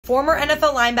Former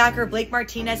NFL linebacker Blake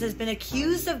Martinez has been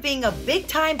accused of being a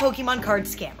big-time Pokemon card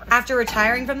scammer. After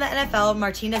retiring from the NFL,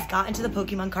 Martinez got into the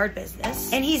Pokemon card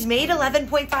business, and he's made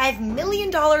 $11.5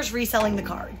 million reselling the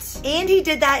cards. And he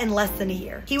did that in less than a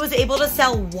year. He was able to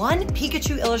sell one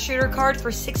Pikachu Illustrator card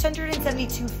for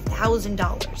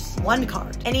 $672,000. One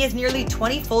card. And he has nearly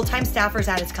 20 full-time staffers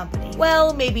at his company.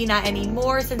 Well, maybe not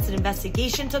anymore since an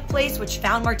investigation took place which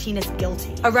found Martinez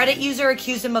guilty. A Reddit user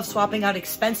accused him of swapping out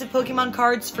expensive Pokemon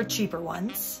cards for cheaper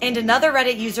ones. And another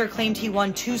Reddit user claimed he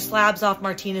won 2 slabs off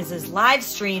Martinez's live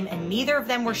stream and neither of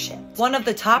them were shipped. One of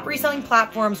the top reselling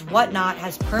platforms, Whatnot,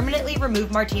 has permanently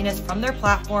removed Martinez from their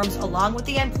platforms along with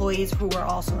the employees who were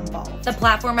also involved. The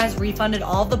platform has refunded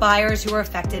all of the buyers who were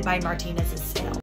affected by Martinez's sale.